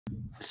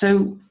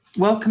So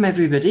welcome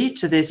everybody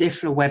to this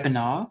IFLA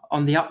webinar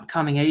on the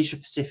upcoming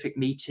Asia-Pacific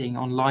meeting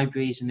on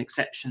libraries and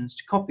exceptions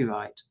to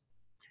copyright.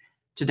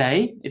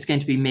 Today, it's going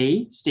to be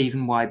me,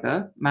 Stephen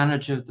Weiber,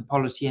 Manager of the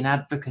Policy and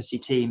Advocacy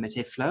team at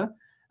IFLA,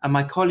 and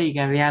my colleague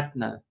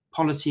Ariadna,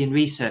 Policy and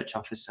Research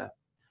Officer.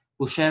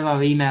 We'll share our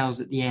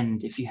emails at the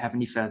end if you have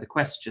any further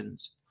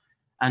questions.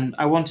 And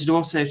I wanted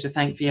also to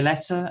thank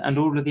Violetta and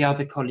all of the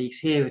other colleagues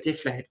here at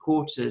IFLA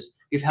headquarters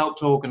who've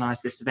helped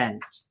organise this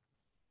event.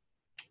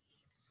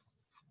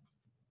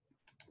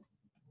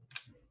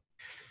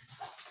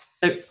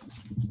 So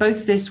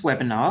both this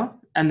webinar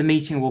and the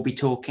meeting we'll be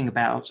talking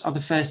about are the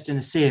first in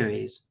a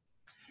series.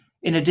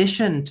 In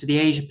addition to the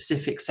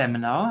Asia-Pacific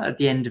seminar at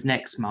the end of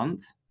next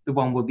month, the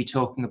one we'll be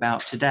talking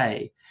about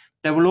today,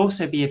 there will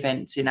also be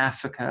events in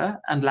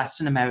Africa and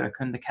Latin America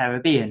and the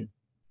Caribbean.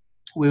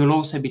 We will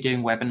also be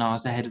doing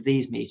webinars ahead of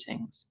these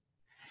meetings.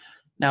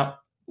 Now,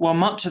 while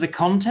much of the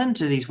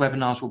content of these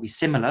webinars will be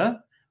similar,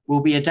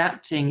 we'll be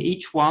adapting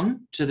each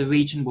one to the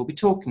region we'll be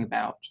talking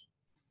about.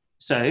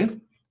 So,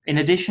 in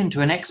addition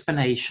to an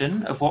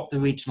explanation of what the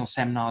regional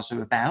seminars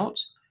are about,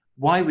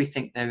 why we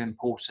think they're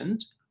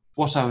important,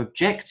 what our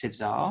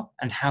objectives are,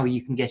 and how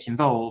you can get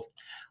involved,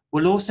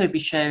 we'll also be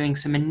sharing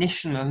some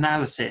initial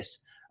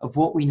analysis of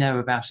what we know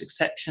about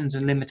exceptions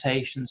and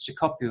limitations to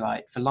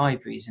copyright for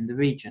libraries in the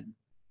region.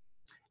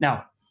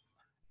 Now,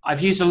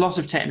 I've used a lot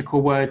of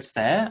technical words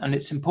there, and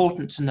it's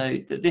important to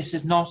note that this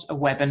is not a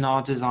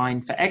webinar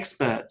designed for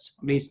experts,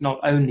 at least not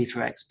only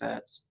for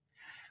experts.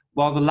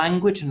 While the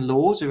language and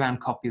laws around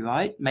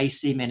copyright may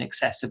seem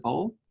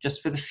inaccessible,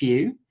 just for the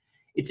few,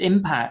 its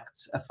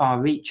impacts are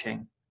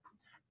far-reaching.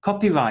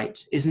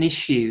 Copyright is an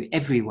issue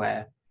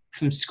everywhere,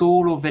 from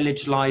school or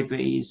village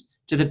libraries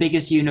to the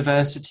biggest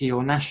university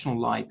or national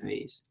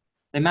libraries.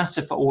 They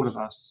matter for all of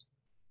us.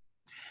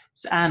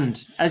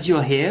 And as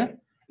you'll hear,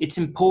 it's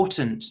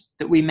important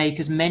that we make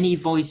as many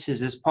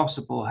voices as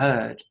possible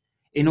heard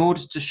in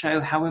order to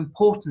show how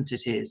important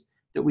it is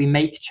that we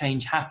make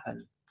change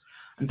happen.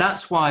 And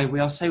that's why we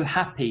are so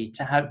happy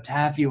to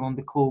have you on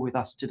the call with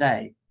us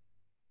today.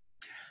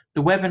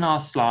 The webinar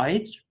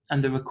slides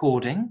and the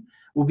recording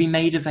will be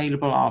made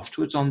available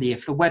afterwards on the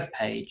IFLA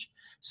webpage.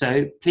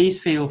 So please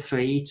feel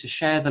free to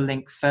share the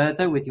link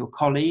further with your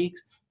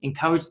colleagues,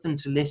 encourage them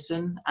to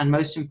listen, and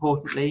most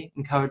importantly,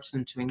 encourage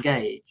them to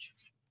engage.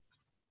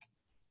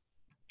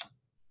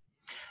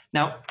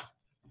 Now,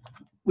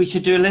 we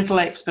should do a little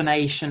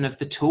explanation of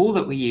the tool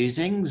that we're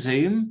using,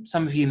 Zoom.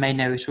 Some of you may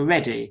know it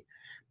already,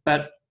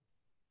 but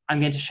I'm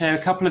going to share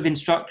a couple of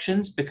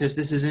instructions because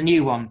this is a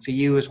new one for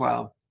you as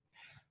well.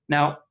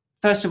 Now,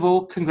 first of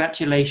all,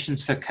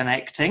 congratulations for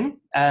connecting.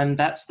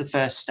 That's the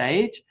first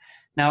stage.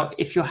 Now,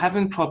 if you're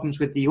having problems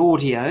with the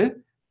audio,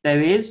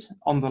 there is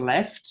on the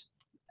left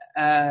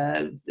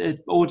the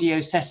audio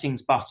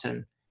settings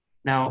button.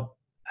 Now,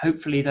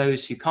 hopefully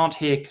those who can't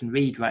hear can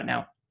read right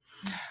now.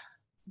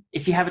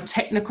 If you have a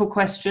technical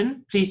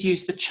question, please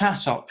use the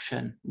chat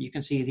option. You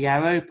can see the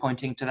arrow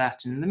pointing to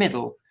that in the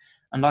middle,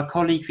 and our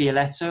colleague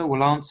Violetta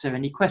will answer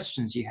any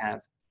questions you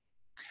have.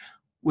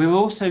 We're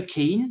also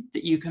keen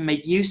that you can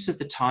make use of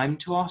the time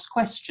to ask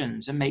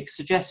questions and make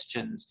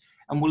suggestions,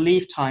 and we'll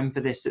leave time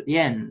for this at the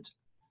end.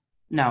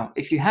 Now,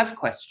 if you have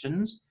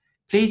questions,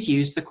 please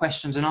use the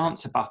questions and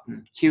answer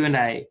button,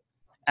 Q&A,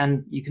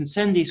 and you can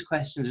send these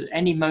questions at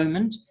any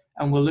moment,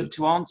 and we'll look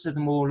to answer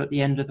them all at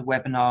the end of the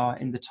webinar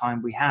in the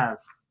time we have.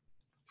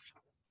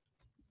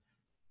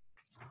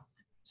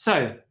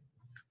 So,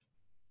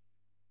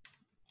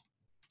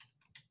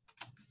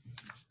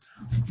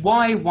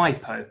 why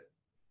WIPO?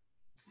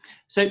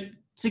 So,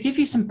 to give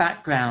you some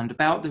background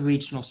about the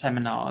regional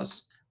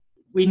seminars,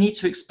 we need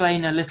to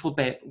explain a little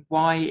bit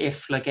why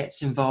IFLA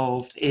gets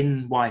involved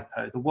in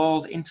WIPO, the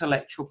World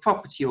Intellectual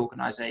Property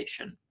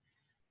Organization.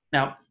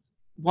 Now,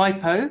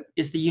 WIPO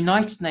is the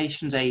United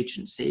Nations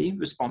agency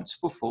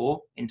responsible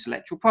for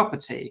intellectual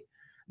property.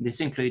 This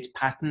includes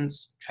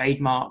patents,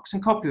 trademarks,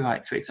 and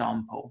copyright, for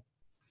example.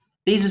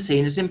 These are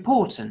seen as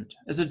important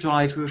as a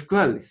driver of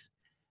growth.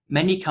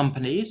 Many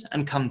companies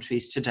and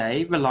countries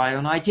today rely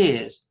on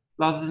ideas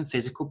rather than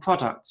physical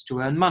products to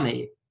earn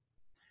money.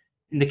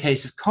 In the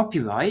case of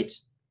copyright,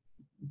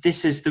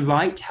 this is the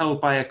right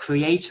held by a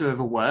creator of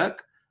a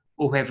work,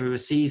 or whoever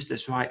receives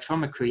this right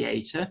from a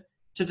creator,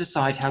 to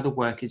decide how the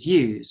work is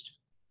used.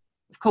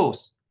 Of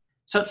course,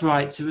 such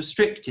rights are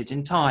restricted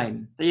in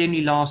time. They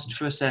only last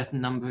for a certain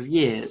number of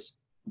years.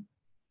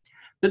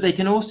 But they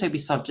can also be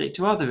subject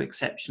to other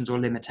exceptions or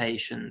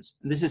limitations,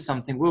 and this is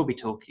something we'll be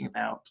talking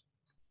about.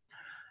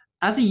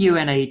 As a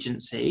UN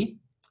agency,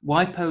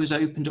 WIPO is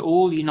open to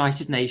all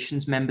United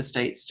Nations member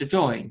states to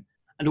join,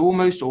 and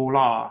almost all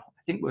are.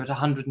 I think we're at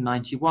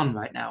 191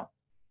 right now.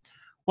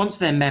 Once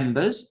they're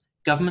members,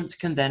 governments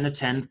can then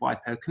attend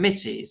WIPO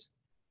committees,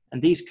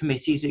 and these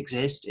committees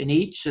exist in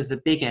each of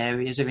the big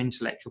areas of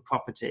intellectual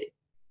property.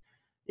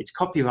 Its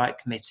copyright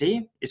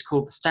committee is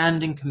called the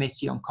Standing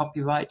Committee on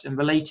Copyright and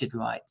Related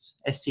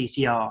Rights,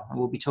 SCCR, and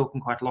we'll be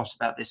talking quite a lot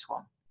about this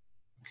one.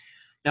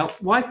 Now,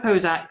 WIPO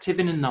is active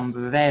in a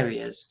number of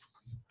areas.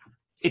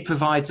 It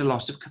provides a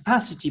lot of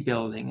capacity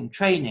building and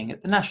training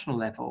at the national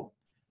level.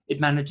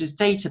 It manages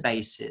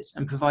databases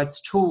and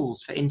provides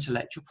tools for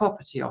intellectual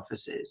property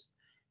offices.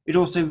 It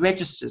also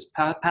registers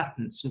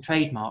patents and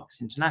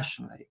trademarks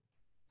internationally.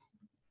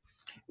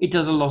 It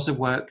does a lot of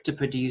work to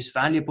produce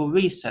valuable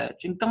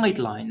research and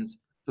guidelines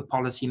for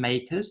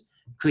policymakers,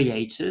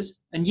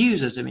 creators, and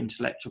users of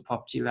intellectual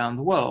property around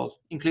the world,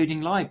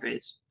 including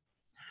libraries.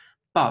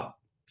 But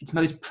its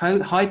most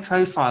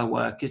high-profile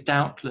work is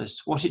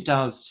doubtless what it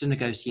does to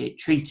negotiate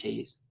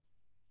treaties.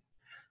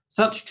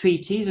 Such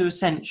treaties are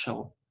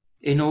essential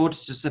in order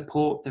to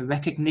support the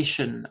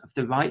recognition of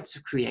the rights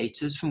of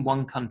creators from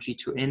one country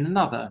to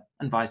another,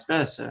 and vice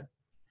versa.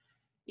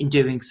 In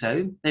doing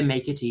so, they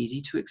make it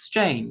easy to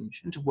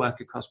exchange and to work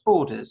across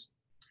borders.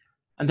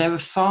 And they're a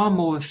far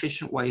more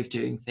efficient way of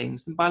doing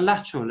things than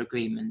bilateral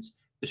agreements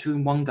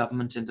between one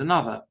government and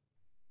another.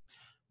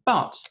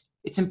 But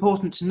it's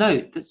important to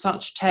note that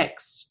such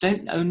texts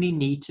don't only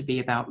need to be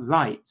about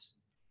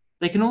rights.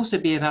 They can also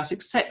be about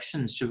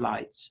exceptions to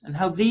rights and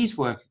how these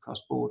work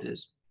across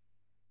borders.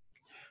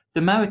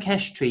 The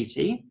Marrakesh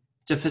Treaty,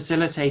 to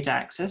facilitate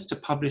access to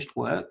published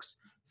works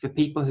for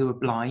people who are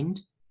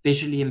blind,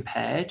 visually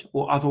impaired,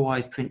 or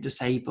otherwise print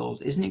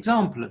disabled, is an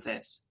example of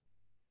this.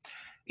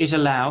 It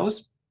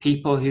allows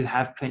people who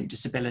have print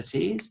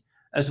disabilities,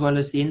 as well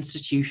as the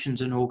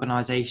institutions and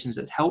organizations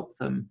that help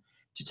them,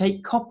 to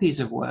take copies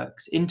of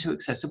works into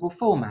accessible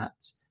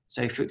formats,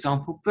 so for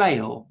example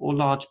Braille or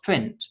large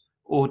print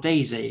or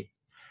DAISY,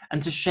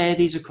 and to share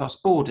these across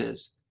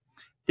borders.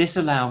 This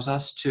allows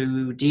us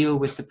to deal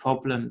with the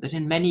problem that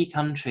in many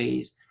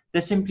countries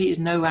there simply is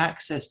no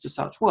access to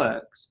such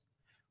works.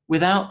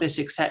 Without this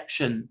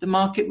exception, the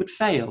market would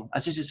fail,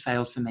 as it has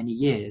failed for many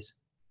years.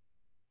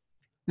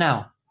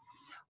 Now,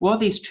 while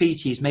these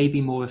treaties may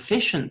be more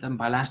efficient than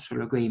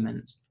bilateral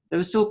agreements, there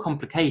are still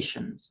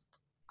complications.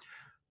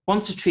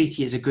 Once a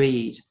treaty is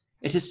agreed,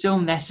 it is still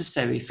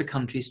necessary for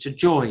countries to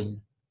join.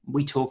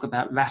 We talk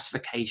about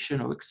ratification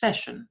or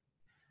accession.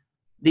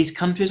 These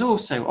countries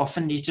also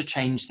often need to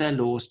change their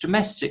laws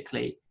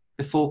domestically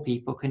before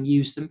people can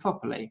use them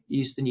properly,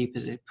 use the new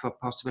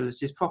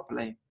possibilities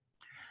properly.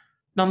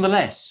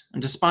 Nonetheless,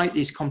 and despite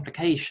these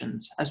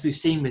complications, as we've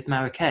seen with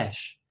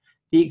Marrakesh,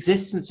 the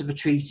existence of a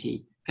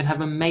treaty can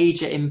have a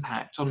major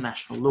impact on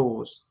national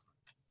laws.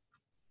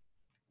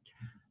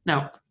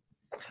 Now,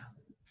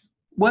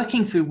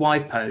 working through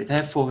WIPO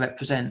therefore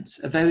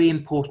represents a very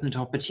important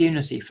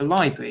opportunity for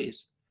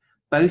libraries,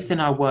 both in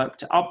our work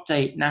to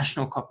update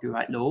national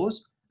copyright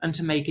laws and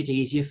to make it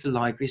easier for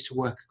libraries to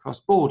work across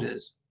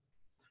borders.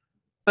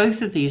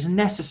 Both of these are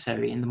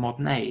necessary in the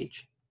modern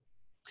age.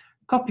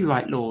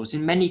 Copyright laws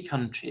in many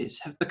countries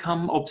have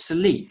become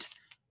obsolete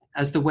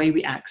as the way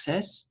we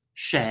access,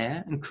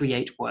 share, and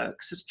create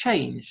works has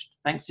changed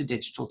thanks to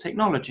digital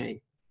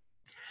technology.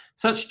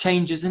 Such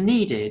changes are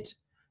needed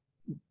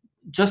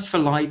just for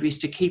libraries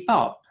to keep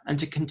up and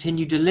to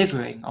continue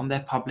delivering on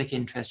their public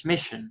interest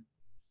mission.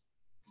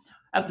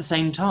 At the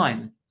same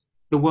time,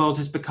 the world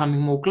is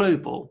becoming more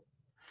global.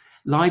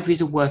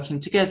 Libraries are working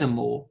together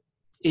more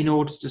in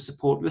order to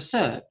support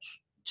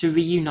research, to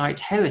reunite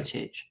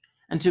heritage,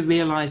 and to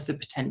realize the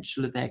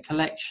potential of their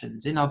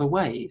collections in other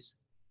ways.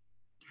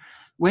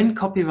 When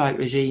copyright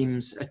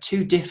regimes are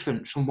too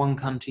different from one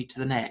country to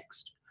the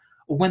next,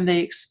 or when they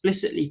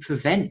explicitly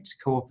prevent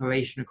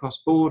cooperation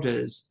across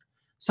borders,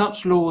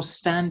 such laws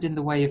stand in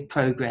the way of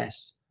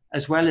progress,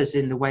 as well as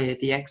in the way of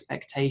the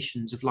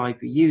expectations of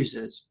library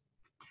users.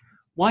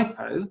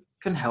 WIPO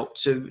can help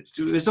to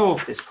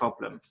resolve this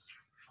problem.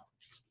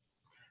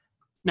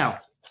 Now,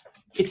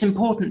 it's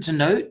important to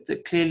note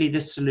that clearly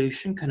this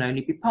solution can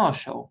only be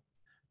partial.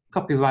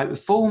 Copyright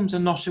reforms are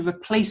not a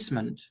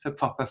replacement for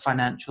proper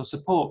financial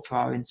support for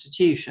our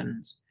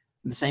institutions.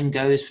 The same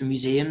goes for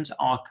museums,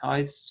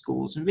 archives,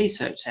 schools, and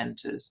research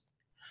centres.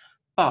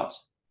 But,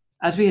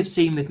 as we have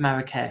seen with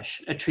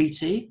Marrakesh, a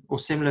treaty or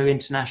similar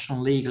international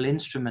legal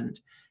instrument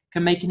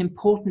can make an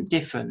important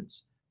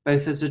difference,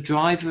 both as a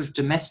driver of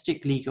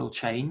domestic legal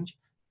change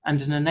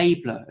and an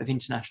enabler of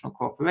international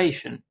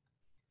cooperation.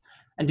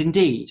 And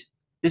indeed,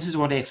 this is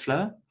what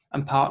IFLA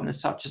and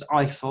partners such as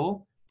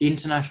IFLA, the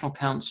International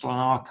Council on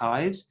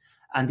Archives,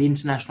 and the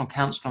International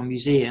Council on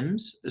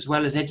Museums, as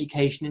well as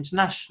Education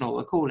International,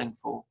 are calling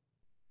for.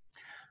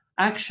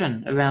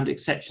 Action around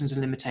exceptions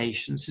and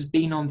limitations has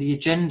been on the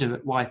agenda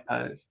at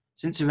WIPO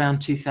since around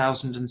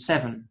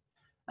 2007,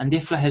 and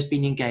IFLA has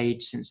been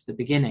engaged since the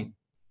beginning.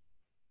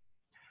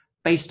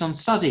 Based on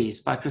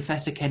studies by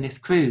Professor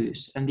Kenneth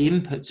Cruz and the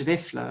inputs of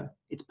IFLA,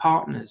 its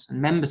partners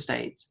and member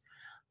states,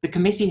 the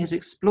committee has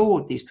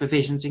explored these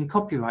provisions in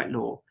copyright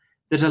law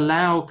that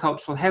allow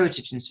cultural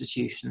heritage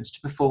institutions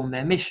to perform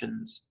their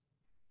missions.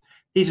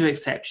 These are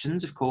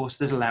exceptions, of course,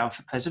 that allow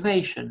for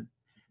preservation,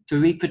 for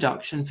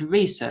reproduction, for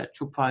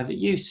research or private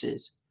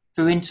uses,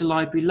 for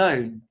interlibrary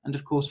loan, and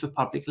of course for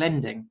public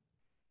lending.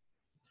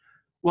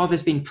 While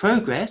there's been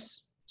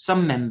progress,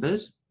 some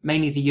members,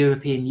 mainly the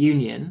European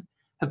Union,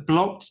 have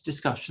blocked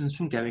discussions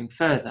from going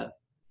further.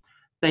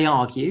 They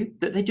argue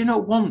that they do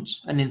not want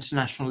an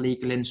international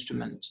legal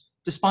instrument,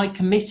 despite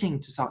committing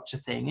to such a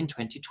thing in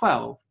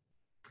 2012.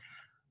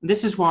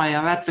 This is why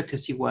our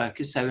advocacy work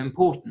is so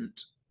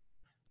important.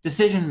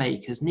 Decision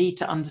makers need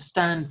to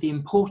understand the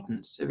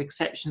importance of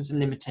exceptions and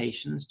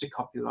limitations to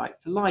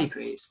copyright for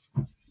libraries.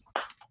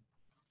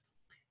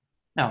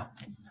 Now,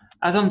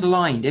 as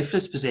underlined,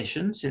 IFLA's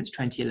position since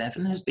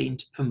 2011 has been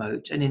to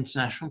promote an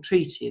international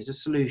treaty as a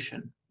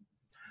solution,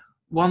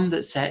 one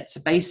that sets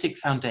a basic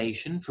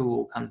foundation for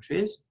all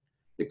countries,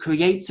 that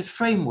creates a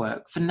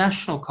framework for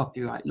national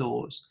copyright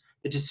laws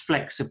that is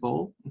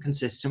flexible and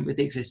consistent with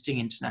existing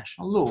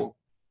international law,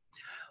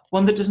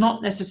 one that does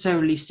not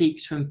necessarily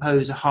seek to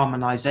impose a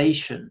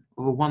harmonization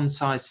or a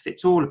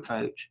one-size-fits-all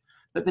approach,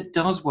 but that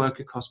does work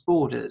across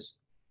borders.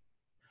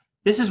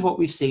 This is what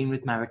we've seen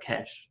with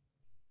Marrakesh.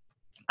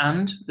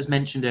 And, as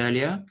mentioned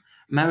earlier,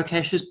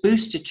 Marrakesh has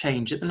boosted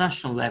change at the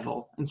national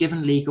level and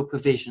given legal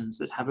provisions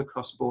that have a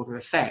cross-border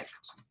effect.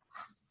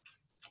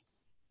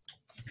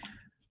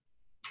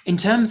 In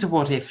terms of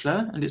what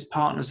IFLA and its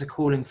partners are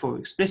calling for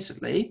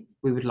explicitly,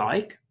 we would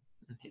like,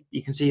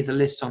 you can see the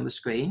list on the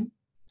screen,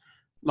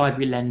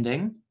 library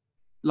lending,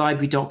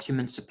 library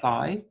document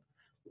supply,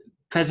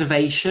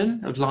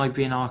 preservation of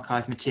library and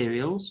archive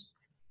materials,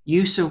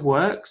 use of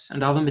works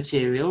and other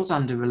materials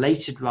under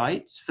related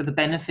rights for the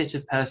benefit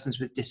of persons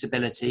with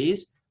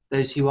disabilities,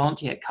 those who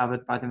aren't yet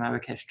covered by the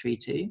Marrakesh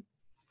Treaty,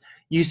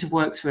 use of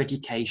works for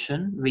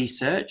education,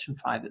 research and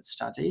private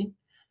study,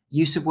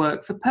 use of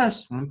work for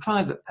personal and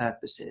private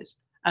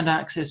purposes, and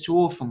access to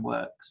orphan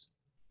works.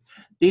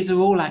 These are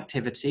all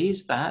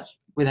activities that,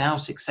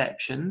 without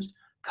exceptions,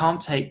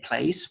 can't take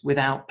place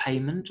without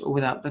payment or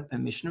without the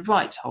permission of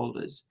rights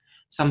holders,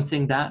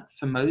 something that,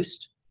 for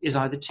most, is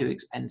either too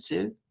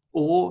expensive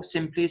or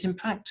simply is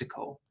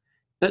impractical.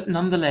 But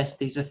nonetheless,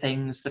 these are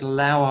things that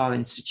allow our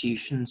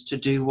institutions to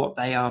do what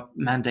they are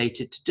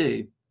mandated to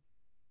do.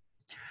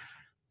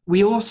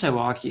 We also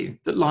argue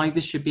that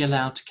libraries should be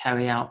allowed to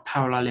carry out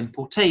parallel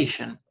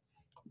importation.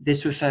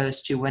 This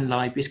refers to when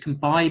libraries can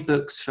buy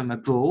books from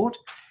abroad,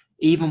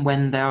 even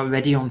when they are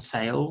already on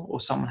sale or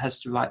someone has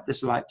the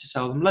right to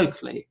sell them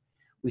locally.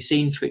 We've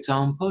seen, for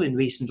example, in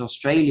recent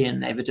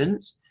Australian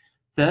evidence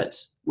that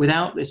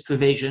without this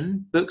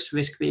provision, books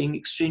risk being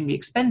extremely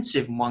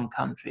expensive in one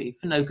country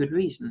for no good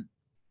reason.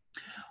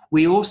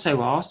 We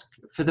also ask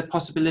for the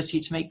possibility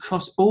to make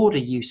cross-border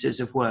uses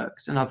of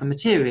works and other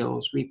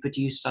materials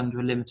reproduced under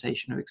a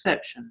limitation or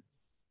exception.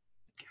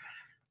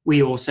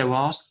 We also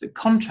ask that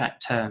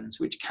contract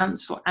terms which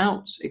cancel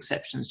out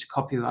exceptions to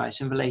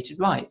copyright and related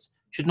rights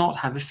should not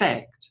have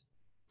effect.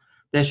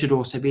 There should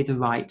also be the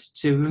right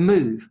to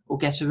remove or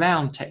get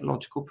around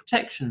technological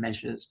protection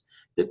measures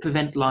that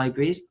prevent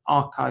libraries,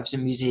 archives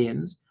and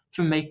museums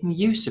from making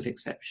use of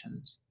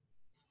exceptions.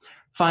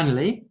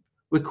 Finally,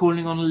 we're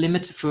calling on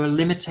for a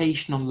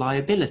limitation on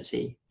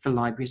liability for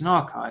libraries and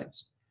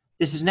archives.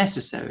 This is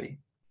necessary.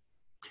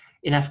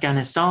 In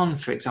Afghanistan,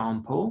 for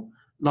example,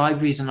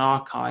 libraries and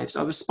archives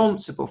are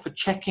responsible for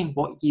checking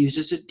what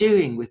users are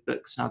doing with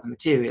books and other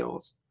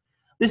materials.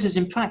 This is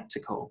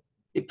impractical.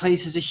 It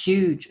places a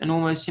huge and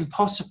almost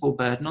impossible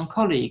burden on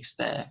colleagues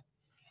there.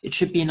 It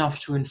should be enough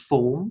to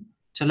inform,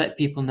 to let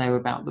people know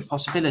about the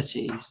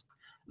possibilities.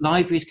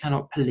 Libraries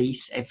cannot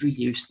police every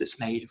use that's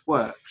made of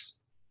works.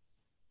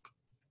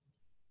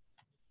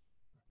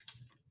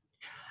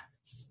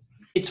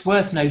 It's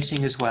worth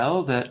noting as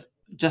well that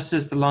just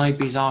as the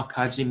libraries,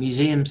 archives and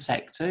museums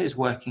sector is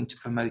working to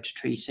promote a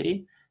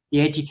treaty, the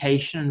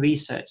education and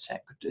research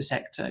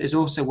sector is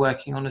also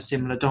working on a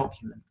similar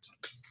document.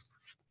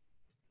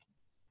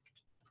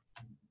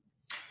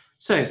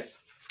 So,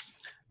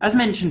 as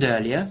mentioned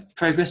earlier,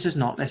 progress has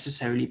not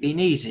necessarily been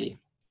easy.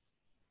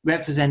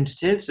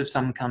 Representatives of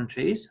some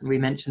countries, and we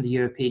mentioned the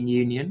European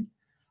Union,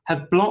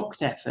 have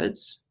blocked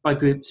efforts by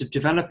groups of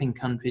developing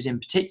countries in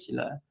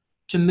particular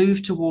to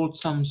move towards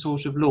some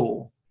sort of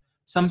law,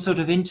 some sort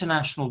of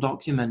international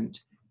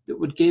document that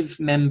would give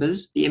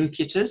members the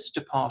impetus to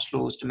pass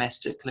laws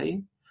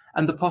domestically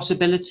and the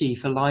possibility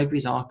for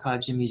libraries,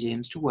 archives and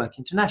museums to work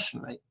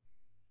internationally.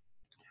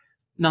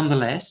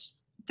 Nonetheless,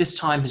 this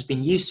time has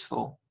been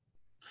useful.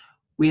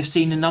 We have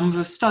seen a number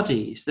of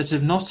studies that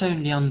have not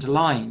only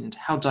underlined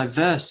how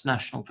diverse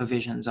national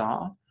provisions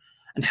are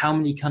and how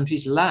many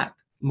countries lack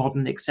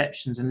modern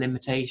exceptions and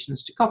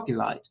limitations to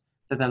copyright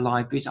for their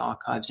libraries,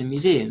 archives and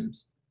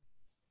museums.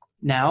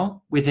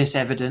 Now, with this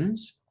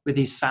evidence, with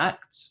these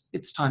facts,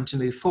 it's time to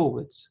move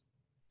forwards.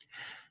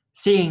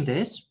 Seeing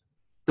this,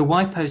 the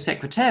WIPO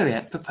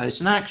Secretariat proposed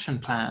an action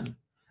plan,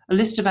 a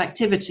list of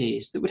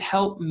activities that would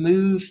help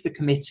move the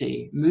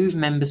committee, move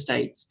member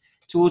states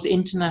towards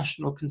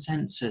international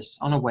consensus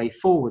on a way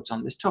forwards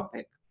on this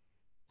topic.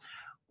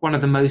 One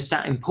of the most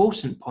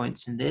important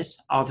points in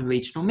this are the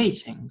regional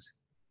meetings.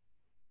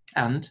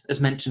 And, as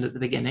mentioned at the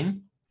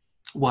beginning,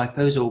 WIPO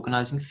is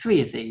organising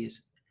 3 of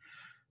these.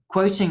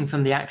 Quoting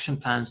from the action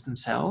plans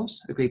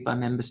themselves, agreed by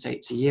member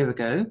states a year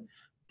ago,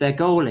 their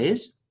goal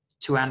is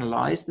to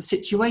analyse the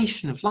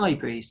situation of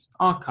libraries,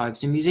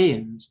 archives and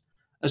museums,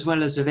 as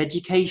well as of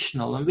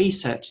educational and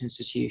research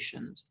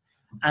institutions,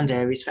 and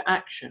areas for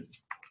action.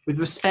 with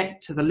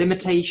respect to the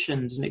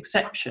limitations and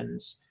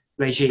exceptions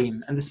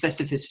regime and the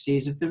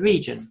specificities of the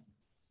region.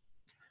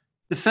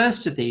 The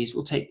first of these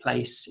will take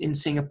place in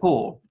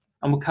Singapore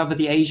and will cover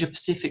the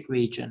Asia-Pacific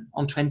region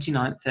on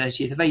 29th,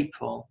 30th of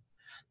April.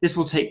 This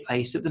will take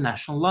place at the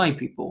National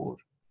Library Board.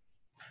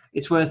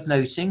 It's worth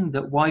noting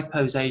that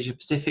WIPO's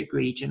Asia-Pacific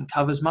region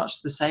covers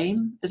much the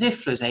same as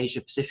IFLA's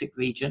Asia-Pacific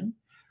region,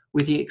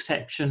 with the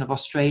exception of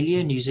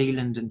Australia, New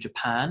Zealand and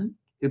Japan,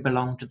 who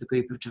belong to the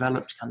group of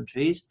developed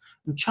countries,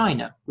 and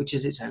China, which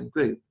is its own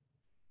group.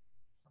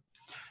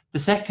 The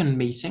second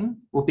meeting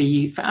will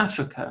be for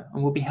Africa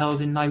and will be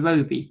held in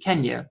Nairobi,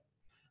 Kenya.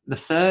 The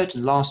third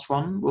and last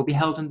one will be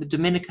held in the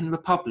Dominican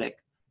Republic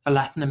for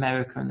Latin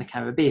America and the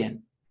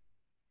Caribbean.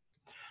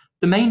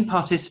 The main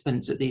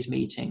participants at these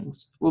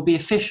meetings will be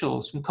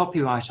officials from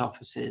copyright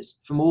offices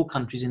from all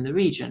countries in the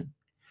region.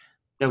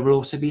 There will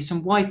also be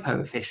some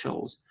WIPO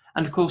officials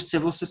and, of course,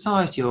 civil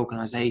society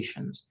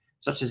organisations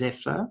such as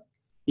IFLA,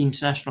 the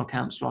International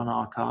Council on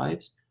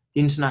Archives,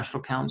 the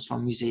International Council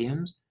on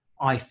Museums,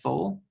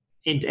 IFLA,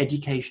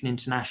 Education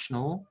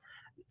International,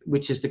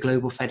 which is the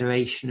Global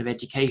Federation of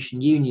Education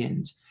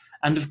Unions,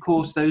 and, of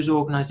course, those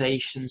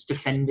organisations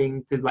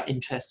defending the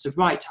interests of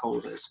right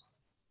holders.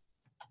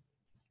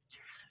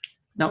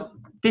 Now,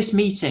 these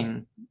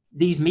meetings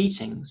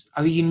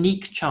are a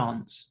unique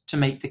chance to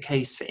make the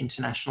case for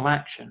international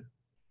action.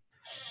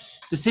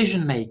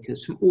 Decision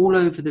makers from all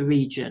over the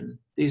region,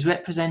 these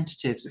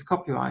representatives of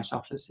copyright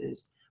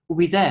offices, will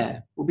be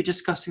there, will be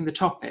discussing the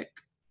topic.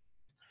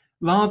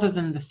 Rather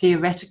than the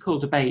theoretical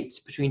debates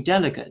between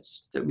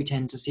delegates that we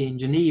tend to see in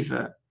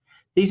Geneva,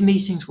 these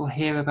meetings will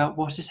hear about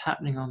what is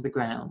happening on the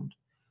ground.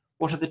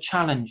 What are the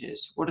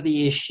challenges? What are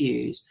the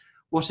issues?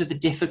 What are the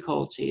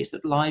difficulties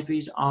that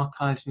libraries,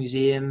 archives,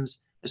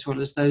 museums, as well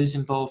as those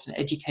involved in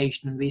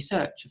education and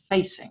research are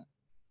facing?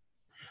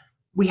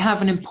 We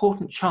have an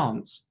important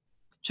chance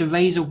to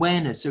raise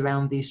awareness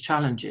around these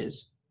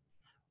challenges,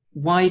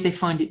 why they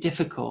find it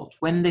difficult,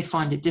 when they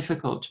find it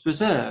difficult to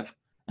preserve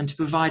and to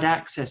provide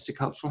access to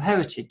cultural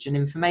heritage and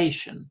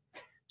information,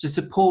 to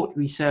support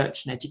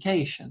research and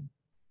education.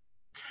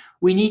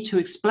 We need to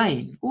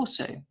explain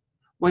also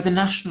why the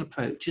national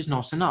approach is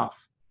not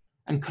enough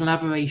and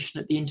collaboration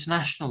at the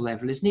international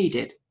level is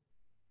needed.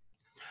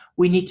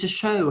 We need to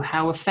show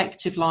how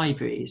effective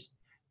libraries,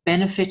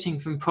 benefiting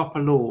from proper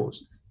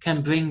laws,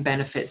 can bring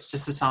benefits to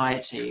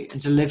society and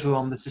deliver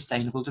on the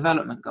Sustainable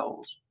Development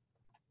Goals.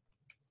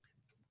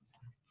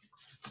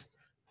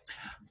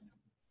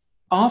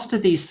 After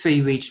these 3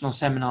 regional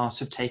seminars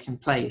have taken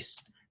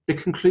place, the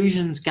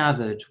conclusions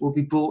gathered will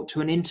be brought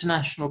to an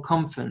international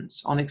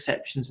conference on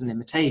exceptions and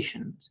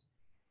limitations.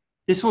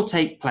 This will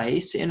take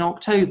place in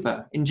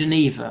October in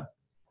Geneva,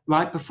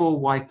 right before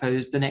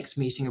the next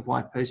meeting of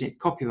WIPO's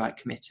Copyright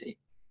Committee.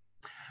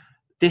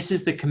 This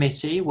is the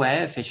committee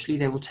where officially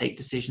they will take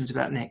decisions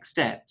about next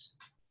steps.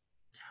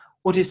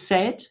 What is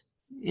said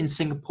in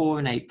Singapore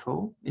in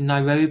April, in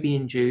Nairobi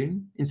in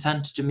June, in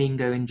Santo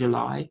Domingo in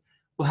July,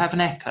 will have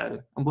an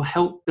echo and will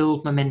help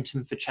build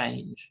momentum for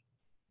change.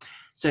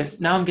 So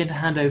now I'm going to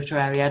hand over to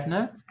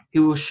Ariadna,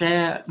 who will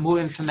share more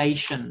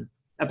information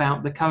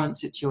about the current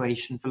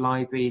situation for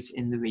libraries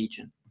in the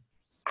region.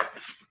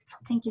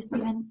 Thank you,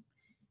 Stephen.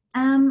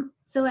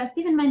 So as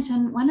Stephen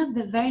mentioned, one of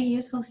the very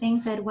useful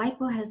things that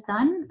WIPO has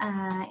done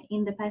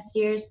in the past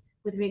years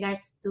with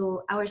regards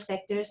to our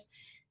sectors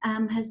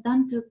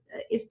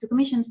is to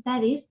commission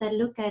studies that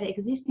look at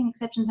existing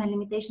exceptions and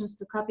limitations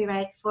to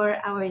copyright for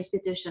our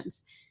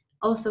institutions,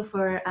 also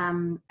for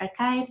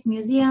archives,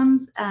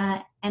 museums,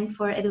 and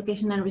for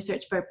educational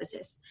research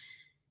purposes.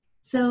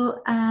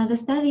 So the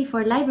study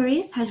for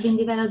libraries has been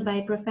developed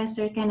by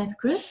Professor Kenneth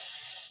Cruz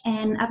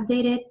and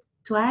updated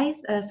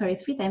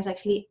three times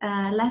actually,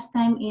 last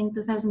time in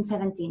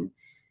 2017.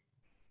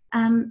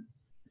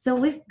 So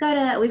we've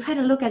had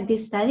a look at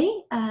this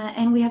study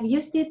and we have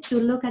used it to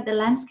look at the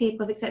landscape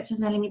of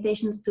exceptions and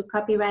limitations to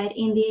copyright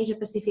in the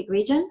Asia-Pacific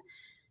region.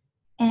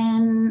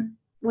 And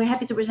we're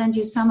happy to present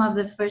you some of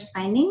the first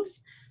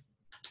findings.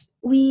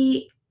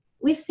 We've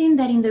seen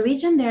that in the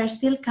region there are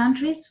still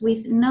countries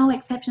with no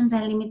exceptions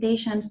and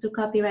limitations to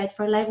copyright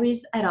for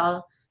libraries at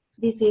all.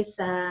 This is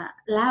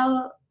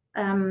Laos,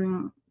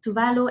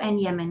 Tuvalu,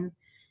 and Yemen.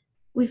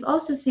 We've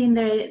also seen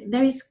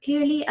there is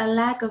clearly a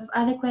lack of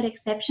adequate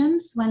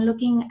exceptions when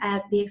looking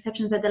at the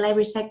exceptions that the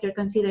library sector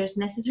considers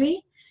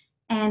necessary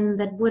and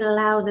that would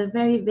allow the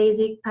very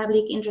basic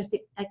public interest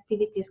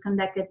activities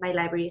conducted by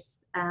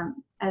libraries.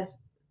 As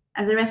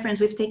a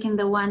reference, we've taken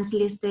the ones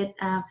listed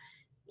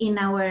in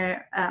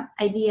our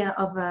idea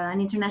of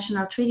an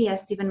international treaty,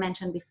 as Stephen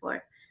mentioned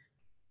before.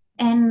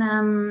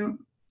 And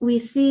we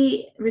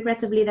see,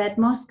 regrettably, that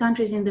most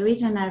countries in the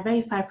region are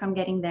very far from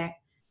getting there.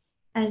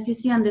 As you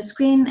see on the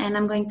screen, and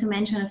I'm going to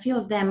mention a few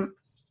of them,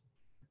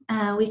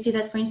 we see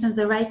that, for instance,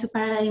 the right to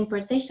parallel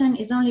importation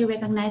is only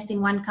recognized in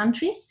one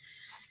country.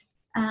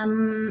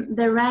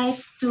 The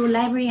right to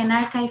library and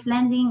archive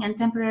lending and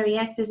temporary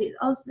access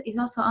is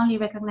also only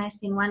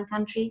recognized in one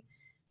country.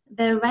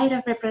 The right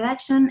of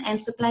reproduction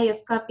and supply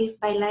of copies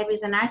by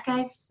libraries and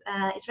archives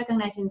is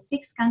recognized in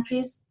 6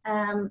 countries.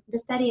 The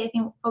study, I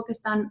think,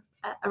 focused on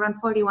around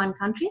 41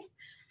 countries,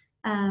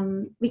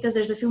 because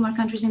there's a few more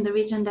countries in the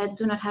region that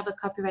do not have a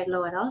copyright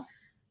law at all.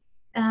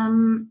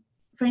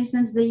 For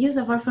instance, the use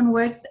of orphan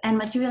works and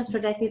materials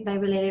protected by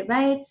related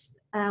rights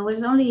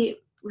was only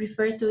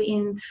referred to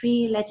in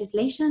 3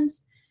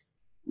 legislations.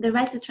 The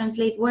right to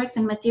translate works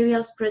and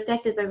materials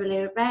protected by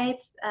related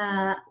rights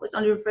was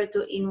only referred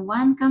to in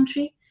 1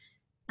 country.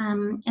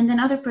 And then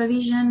other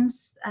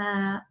provisions,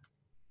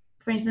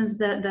 for instance,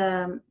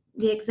 the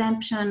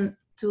exemption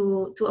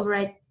to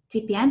override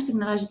TPMs,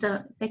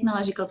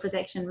 technological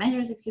protection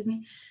measures, excuse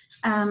me,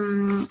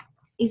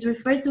 is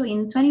referred to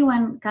in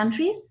 21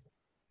 countries,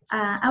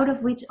 out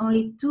of which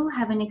only 2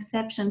 have an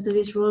exception to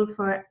this rule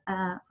for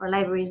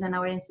libraries and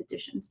our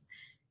institutions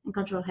and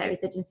cultural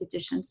heritage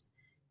institutions.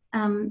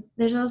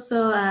 There's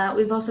also,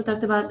 we've also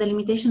talked about the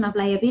limitation of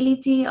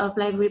liability of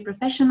library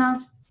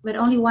professionals, but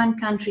only 1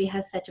 country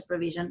has such a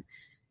provision.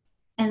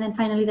 And then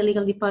finally, the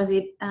legal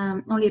deposit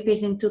only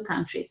appears in 2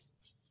 countries.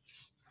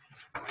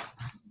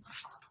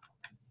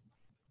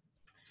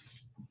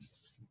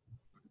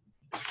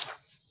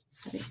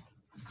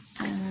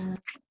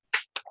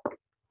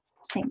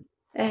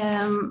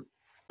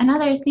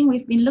 Another thing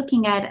we've been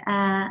looking at,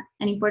 an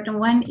important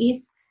one,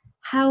 is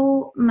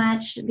how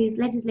much these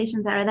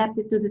legislations are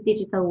adapted to the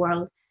digital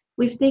world.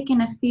 We've taken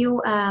a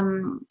few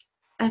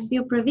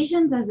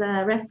provisions as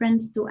a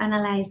reference to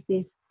analyze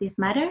this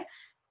matter.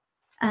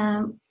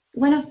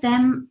 One of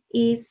them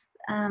is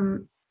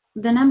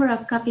the number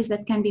of copies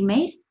that can be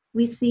made.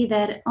 We see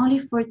that only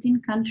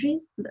 14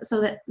 countries,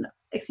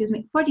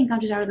 14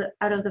 countries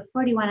out of the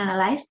 41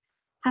 analyzed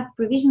have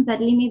provisions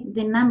that limit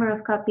the number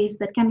of copies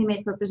that can be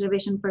made for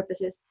preservation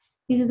purposes.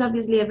 This is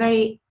obviously a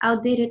very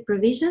outdated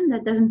provision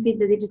that doesn't fit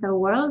the digital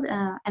world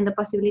and the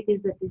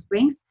possibilities that this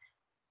brings.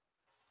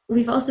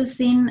 We've also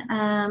seen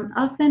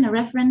often a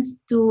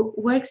reference to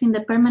works in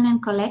the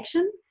permanent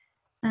collection.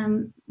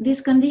 This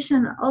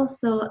condition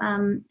also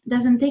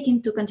doesn't take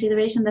into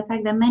consideration the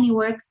fact that many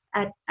works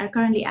are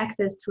currently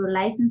accessed through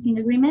licensing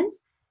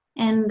agreements,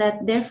 and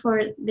that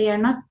therefore they are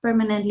not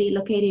permanently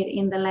located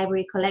in the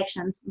library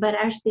collections, but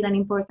are still an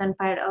important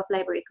part of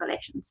library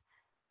collections.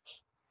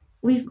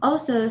 We've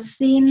also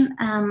seen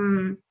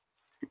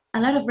a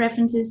lot of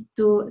references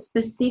to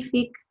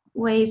specific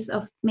ways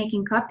of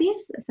making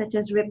copies, such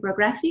as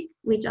reprographic,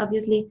 which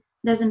obviously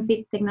doesn't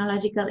fit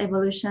technological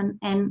evolution,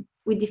 and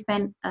we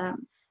defend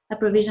a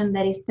provision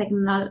that is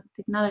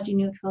technology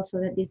neutral so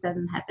that this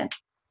doesn't happen.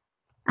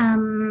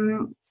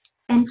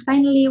 And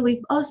finally,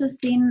 we've also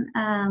seen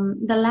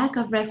the lack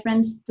of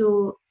reference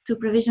to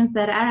provisions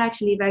that are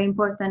actually very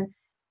important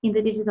in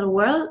the digital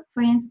world.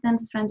 For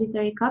instance,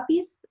 transitory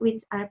copies,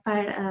 which are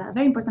a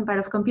very important part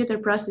of computer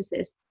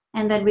processes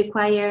and that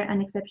require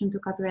an exception to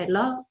copyright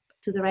law,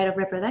 to the right of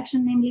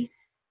reproduction, namely.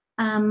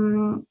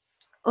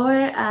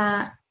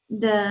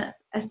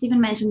 As Stephen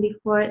mentioned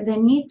before, the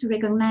need to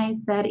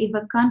recognize that if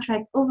a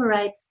contract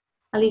overrides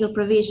a legal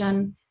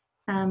provision,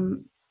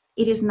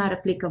 it is not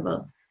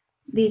applicable.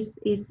 This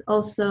is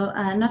also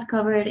not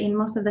covered in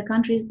most of the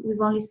countries. We've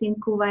only seen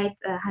Kuwait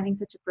having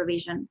such a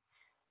provision.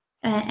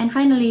 And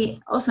finally,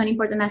 also an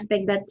important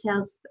aspect that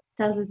tells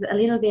us a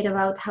little bit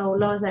about how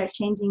laws are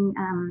changing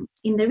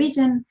in the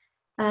region.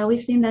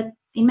 We've seen that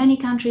in many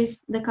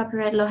countries, the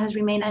copyright law has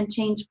remained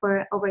unchanged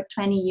for over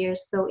 20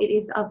 years. So it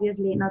is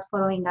obviously not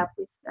following up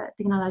with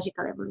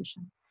technological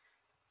evolution.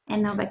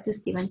 And now back to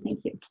Stephen.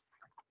 Thank you.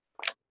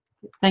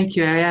 Thank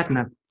you,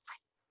 Ariadna.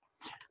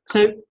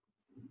 So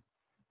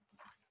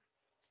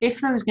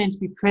IFLA is going to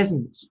be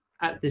present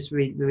at this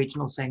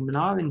regional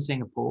seminar in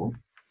Singapore,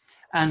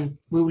 and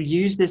we will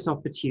use this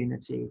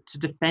opportunity to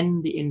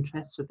defend the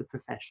interests of the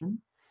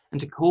profession and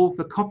to call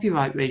for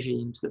copyright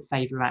regimes that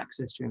favour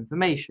access to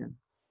information.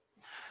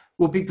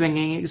 We'll be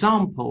bringing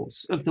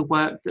examples of the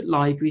work that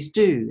libraries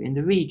do in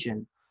the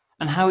region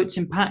and how it's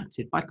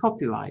impacted by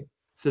copyright,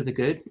 for the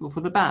good or for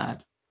the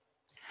bad.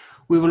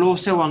 We will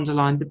also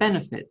underline the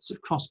benefits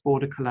of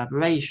cross-border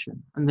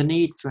collaboration and the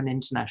need for an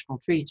international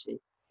treaty.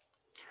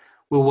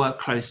 We'll work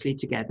closely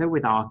together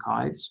with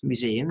archives,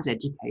 museums,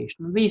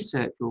 education and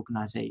research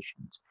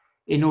organisations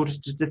in order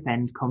to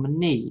defend common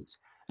needs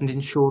and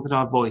ensure that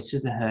our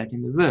voices are heard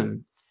in the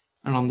room.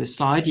 And on this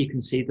slide, you can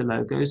see the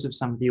logos of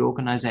some of the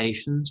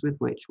organisations with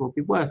which we'll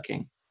be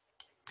working.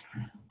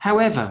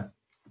 However,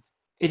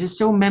 it is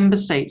still member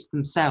states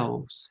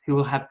themselves who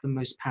will have the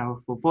most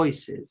powerful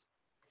voices.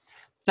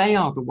 They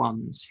are the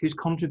ones whose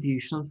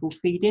contributions will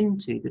feed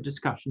into the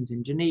discussions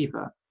in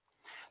Geneva.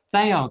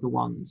 They are the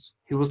ones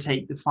who will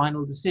take the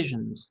final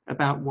decisions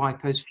about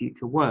WIPO's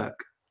future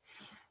work.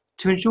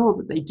 To ensure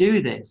that they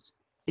do this,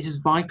 it is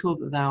vital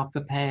that they are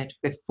prepared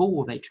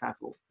before they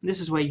travel. This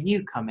is where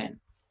you come in.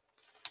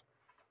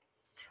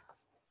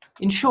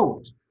 In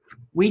short,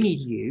 we need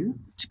you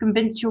to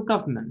convince your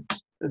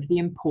government of the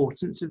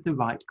importance of the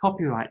right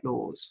copyright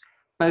laws,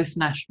 both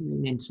nationally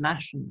and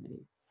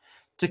internationally,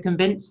 to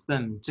convince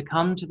them to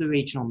come to the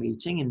regional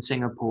meeting in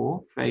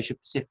Singapore for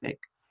Asia-Pacific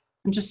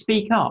and to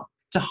speak up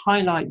to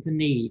highlight the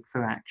need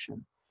for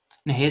action.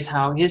 Now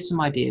here's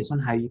some ideas on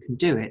how you can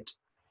do it.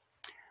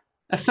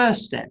 A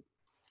first step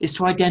is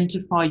to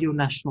identify your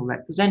national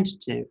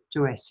representative to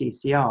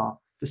SCCR,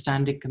 the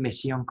Standing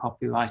Committee on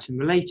Copyright and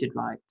Related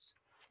Rights.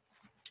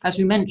 As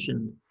we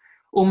mentioned,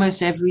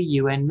 almost every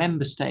UN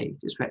member state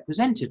is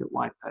represented at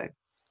WIPO.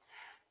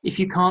 If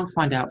you can't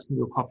find out from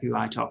your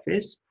Copyright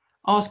Office,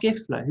 ask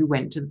IFLA who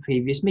went to the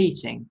previous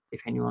meeting,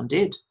 if anyone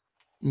did,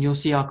 and you'll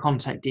see our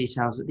contact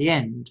details at the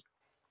end.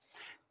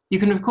 You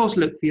can of course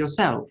look for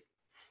yourself.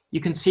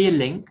 You can see a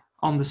link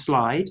on the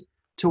slide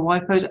to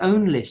WIPO's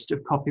own list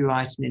of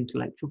copyright and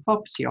intellectual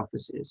property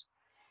offices.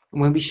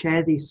 And when we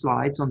share these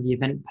slides on the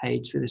event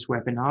page for this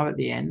webinar at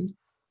the end,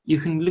 you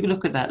can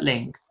look at that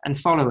link and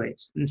follow it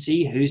and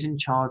see who's in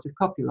charge of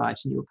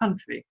copyright in your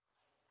country.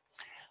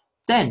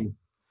 Then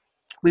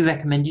we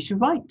recommend you to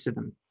write to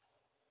them.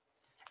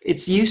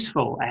 It's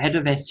useful ahead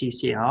of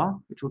SCCR,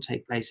 which will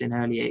take place in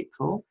early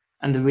April,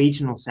 and the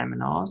regional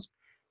seminars,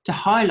 to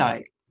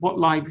highlight what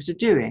libraries are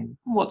doing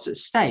and what's at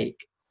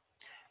stake.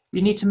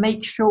 You need to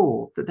make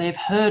sure that they have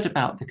heard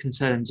about the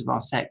concerns of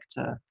our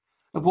sector,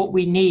 of what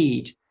we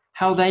need,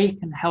 how they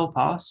can help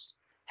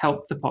us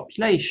help the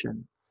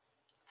population.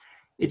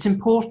 It's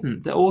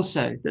important that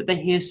also that they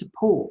hear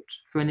support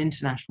for an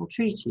international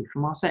treaty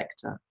from our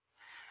sector,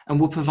 and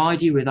we'll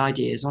provide you with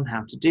ideas on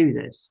how to do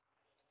this.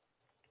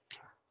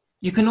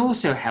 You can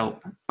also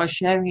help by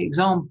sharing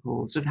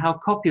examples of how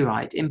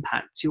copyright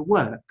impacts your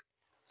work.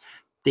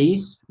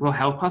 These will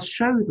help us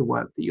show the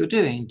work that you're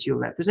doing to your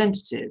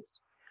representatives.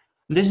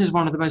 This is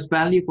one of the most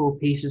valuable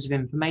pieces of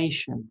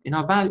information in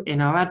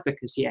our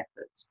advocacy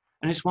efforts,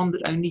 and it's one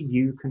that only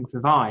you can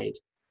provide.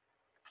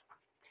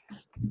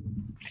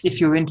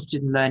 If you're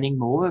interested in learning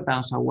more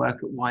about our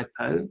work at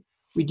WIPO,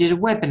 we did a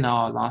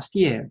webinar last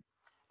year,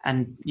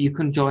 and you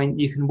can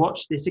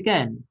watch this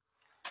again.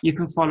 You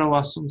can follow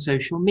us on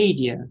social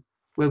media,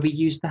 where we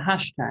use the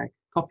hashtag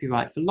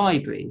Copyright for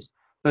Libraries,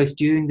 both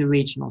during the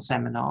regional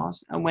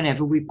seminars and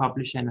whenever we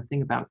publish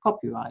anything about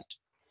copyright.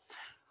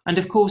 And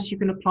of course, you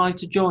can apply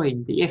to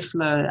join the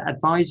IFLA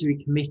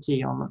Advisory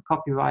Committee on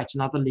Copyright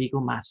and Other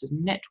Legal Matters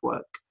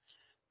Network.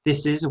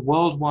 This is a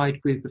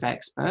worldwide group of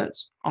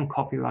experts on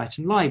copyright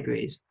and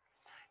libraries.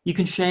 You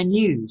can share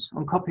news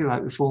on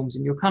copyright reforms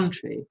in your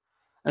country,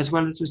 as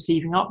well as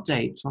receiving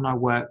updates on our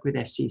work with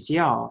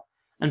SCCR,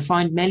 and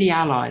find many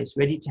allies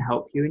ready to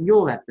help you in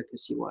your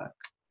advocacy work.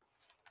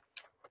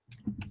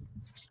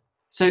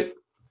 So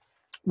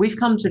we've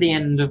come to the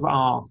end of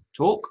our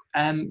talk.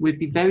 We'd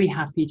be very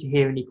happy to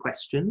hear any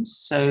questions.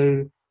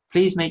 So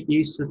please make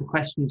use of the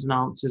questions and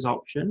answers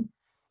option,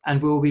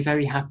 and we'll be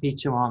very happy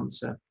to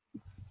answer.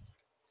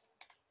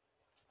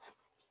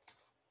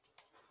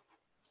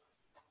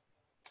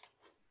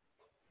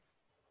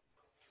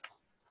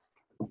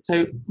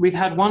 So we've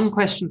had one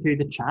question through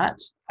the chat.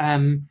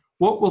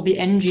 What will the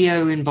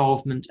NGO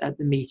involvement at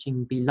the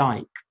meeting be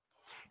like?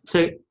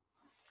 So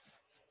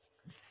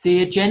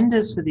the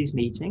agendas for these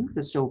meetings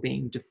are still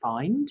being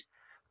defined.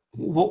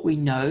 What we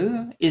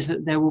know is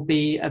that there will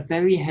be a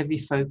very heavy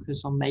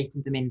focus on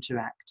making them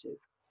interactive.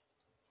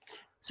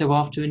 So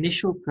after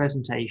initial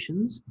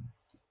presentations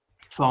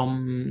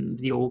from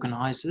the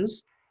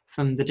organisers,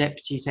 from the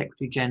Deputy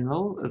Secretary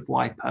General of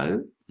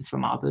WIPO, and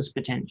from others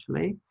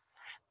potentially,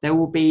 there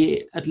will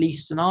be at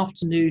least an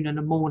afternoon and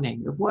a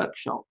morning of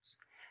workshops.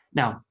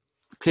 Now,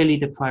 clearly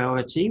the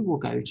priority will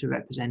go to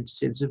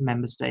representatives of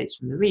member states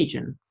from the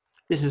region.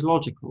 This is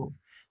logical,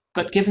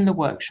 but given the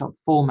workshop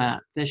format,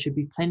 there should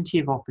be plenty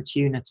of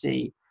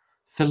opportunity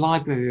for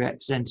library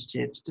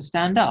representatives to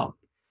stand up,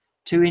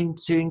 to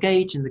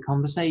engage in the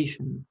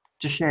conversation,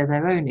 to share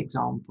their own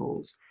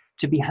examples,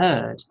 to be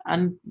heard,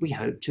 and we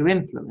hope to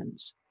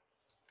influence.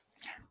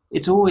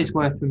 It's always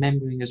worth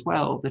remembering as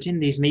well that in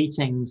these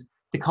meetings,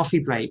 the coffee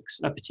breaks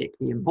are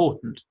particularly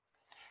important.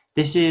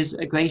 This is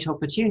a great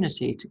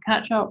opportunity to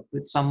catch up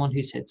with someone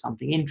who said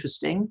something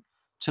interesting,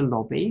 to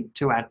lobby,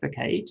 to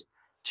advocate,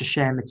 to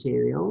share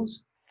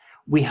materials.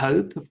 We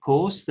hope, of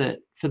course, that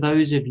for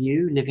those of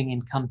you living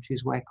in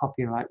countries where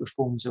copyright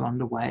reforms are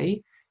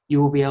underway, you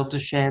will be able to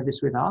share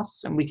this with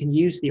us, and we can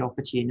use the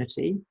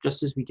opportunity,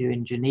 just as we do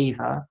in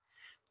Geneva,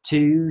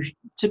 to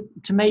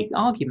make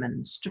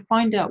arguments, to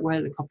find out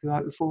where the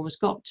copyright reform has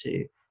got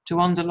to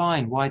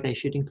underline why they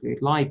should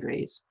include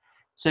libraries.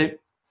 So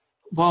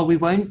while we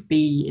won't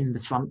be in the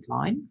front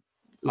line,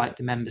 like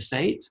the member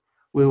state,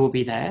 we will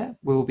be there,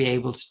 we will be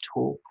able to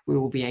talk, we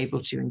will be able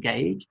to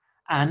engage,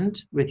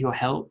 and with your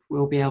help,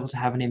 we'll be able to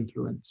have an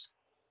influence.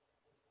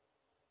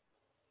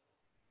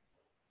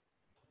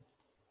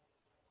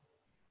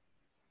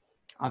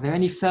 Are there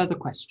any further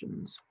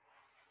questions?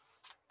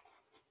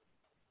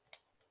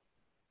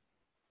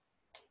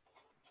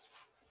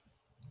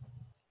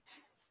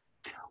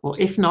 Well,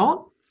 if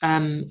not,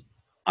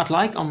 I'd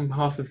like, on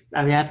behalf of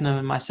Ariadna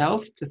and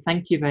myself, to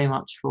thank you very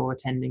much for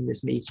attending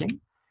this meeting.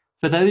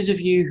 For those of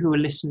you who are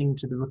listening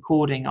to the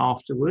recording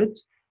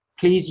afterwards,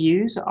 please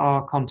use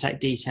our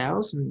contact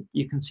details, and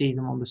you can see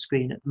them on the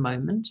screen at the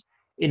moment,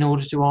 in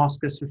order to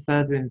ask us for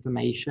further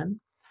information.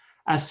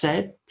 As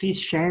said, please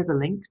share the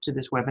link to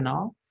this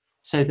webinar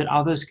so that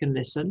others can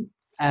listen.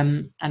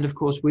 And of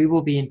course, we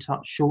will be in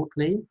touch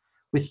shortly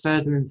with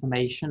further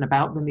information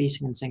about the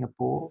meeting in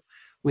Singapore,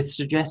 with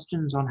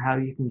suggestions on how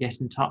you can get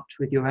in touch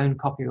with your own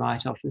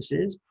copyright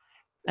offices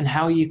and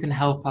how you can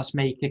help us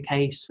make a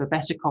case for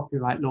better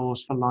copyright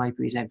laws for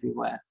libraries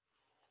everywhere.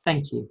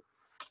 Thank you.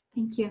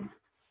 Thank you.